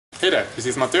Hey there, this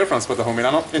is Matteo from Spotahome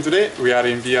Milano, and today we are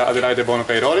in Via Adelaide Bono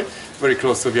Cairoli, very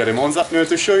close to Via de Monza, in order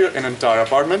to show you an entire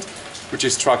apartment which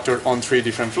is structured on 3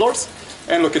 different floors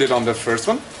and located on the first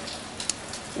one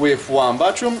with 1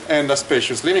 bathroom and a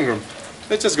spacious living room.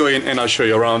 Let's just go in and I'll show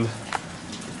you around.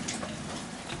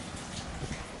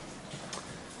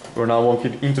 We're now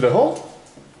walking into the hall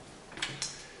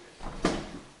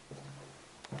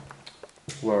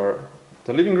where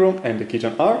the living room and the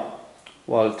kitchen are,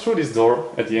 while through this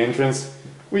door at the entrance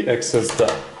we access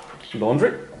the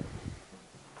laundry,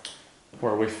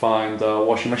 where we find a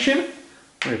washing machine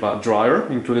with a dryer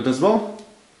included as well.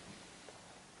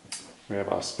 We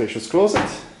have a spacious closet,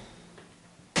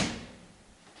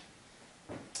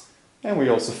 and we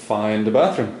also find the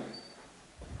bathroom,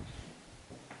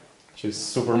 which is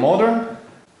super modern.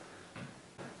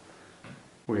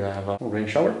 We have a rain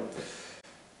shower,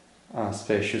 a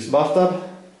spacious bathtub,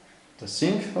 the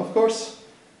sink of course,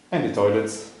 and the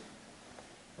toilets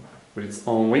with its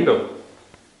own window.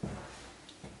 You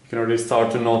can already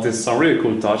start to notice some really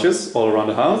cool touches all around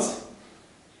the house.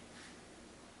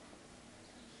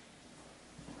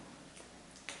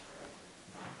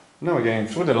 Now again,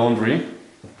 through the laundry,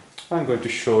 I'm going to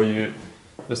show you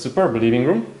the superb living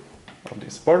room of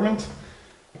this apartment,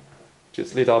 which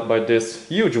is lit up by this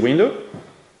huge window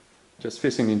just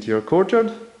facing into your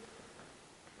courtyard.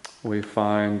 We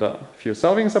find a few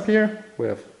shelvings up here. We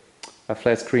have a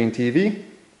flat screen TV,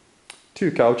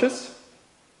 2 couches.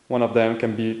 One of them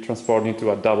can be transformed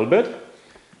into a double bed.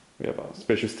 We have a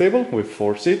spacious table with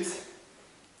 4 seats.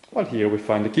 While here we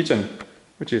find the kitchen,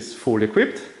 which is fully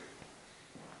equipped.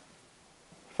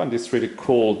 We find this really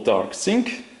cool dark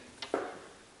sink.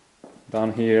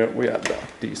 Down here we have the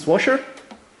dishwasher,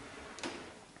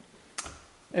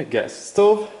 a gas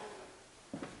stove,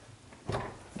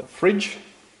 the fridge,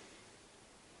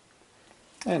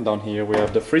 and down here we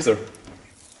have the freezer.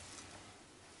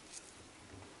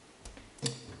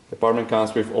 The apartment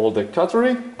comes with all the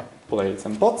cutlery, plates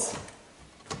and pots.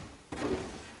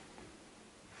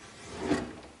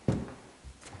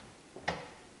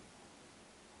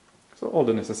 So all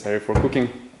the necessary for cooking.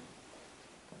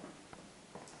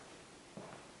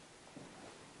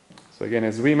 So again,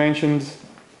 as we mentioned,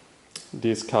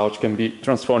 this couch can be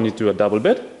transformed into a double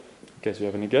bed, in case you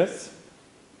have any guests.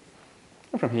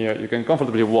 And from here you can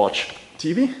comfortably watch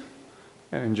TV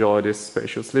and enjoy this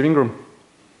spacious living room.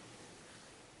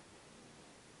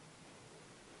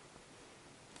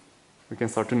 We can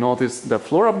start to notice the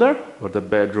floor up there, where the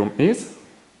bedroom is,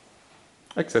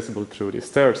 accessible through these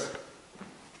stairs.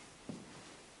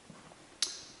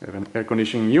 We have an air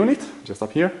conditioning unit just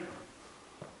up here.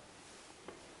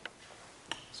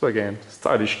 So again,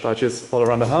 stylish touches all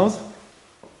around the house.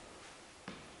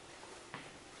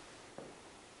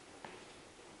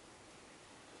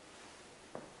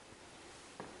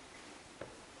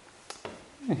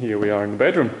 And here we are in the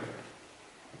bedroom,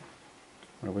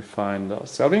 where we find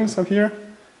shelvings up here,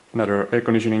 another air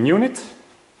conditioning unit,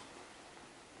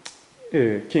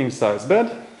 a king-size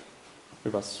bed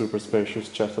with a super spacious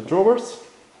chest of drawers,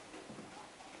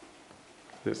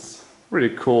 this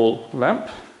really cool lamp,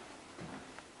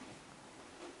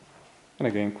 and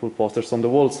again cool posters on the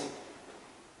walls.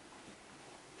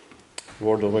 The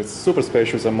wardrobe is super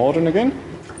spacious and modern again.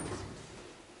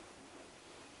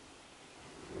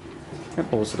 And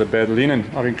also the bed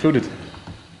linen are included.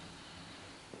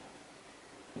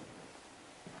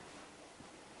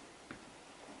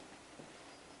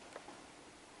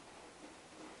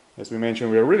 As we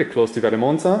mentioned, we are really close to Via de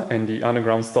Monza and the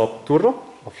underground stop Turro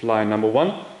of line number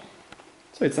 1.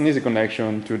 So it's an easy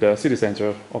connection to the city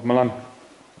center of Milan.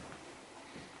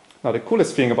 Now the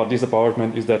coolest thing about this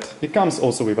apartment is that it comes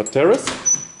also with a terrace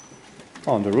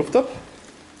on the rooftop.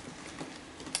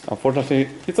 Unfortunately,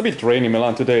 it's a bit rainy in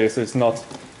Milan today, so it's not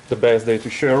the best day to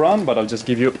show around, but I'll just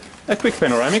give you a quick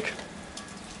panoramic.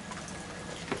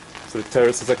 So the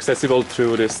terrace is accessible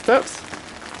through the steps.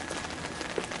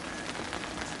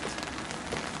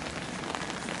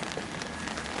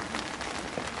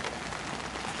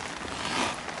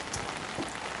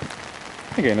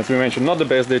 Again, as we mentioned, not the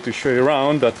best day to show you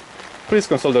around, but please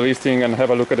consult the listing and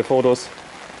have a look at the photos,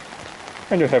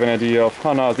 and you'll have an idea of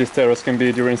how nice this terrace can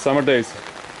be during summer days.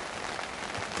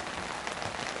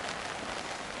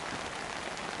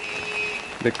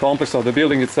 The complex of the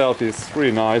building itself is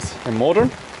really nice and modern.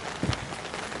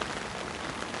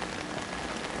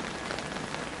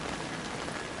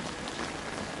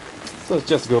 So let's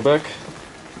just go back.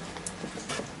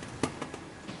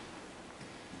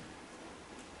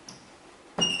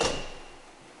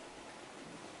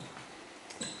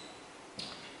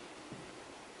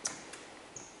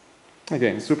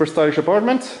 Again, super stylish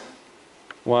apartment,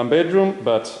 1 bedroom,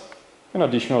 but An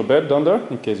additional bed down there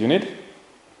in case you need.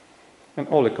 And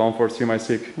all the comforts you might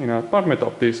seek in an apartment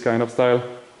of this kind of style.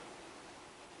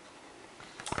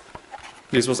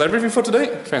 This was everything for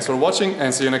today. Thanks for watching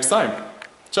and see you next time.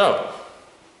 Ciao!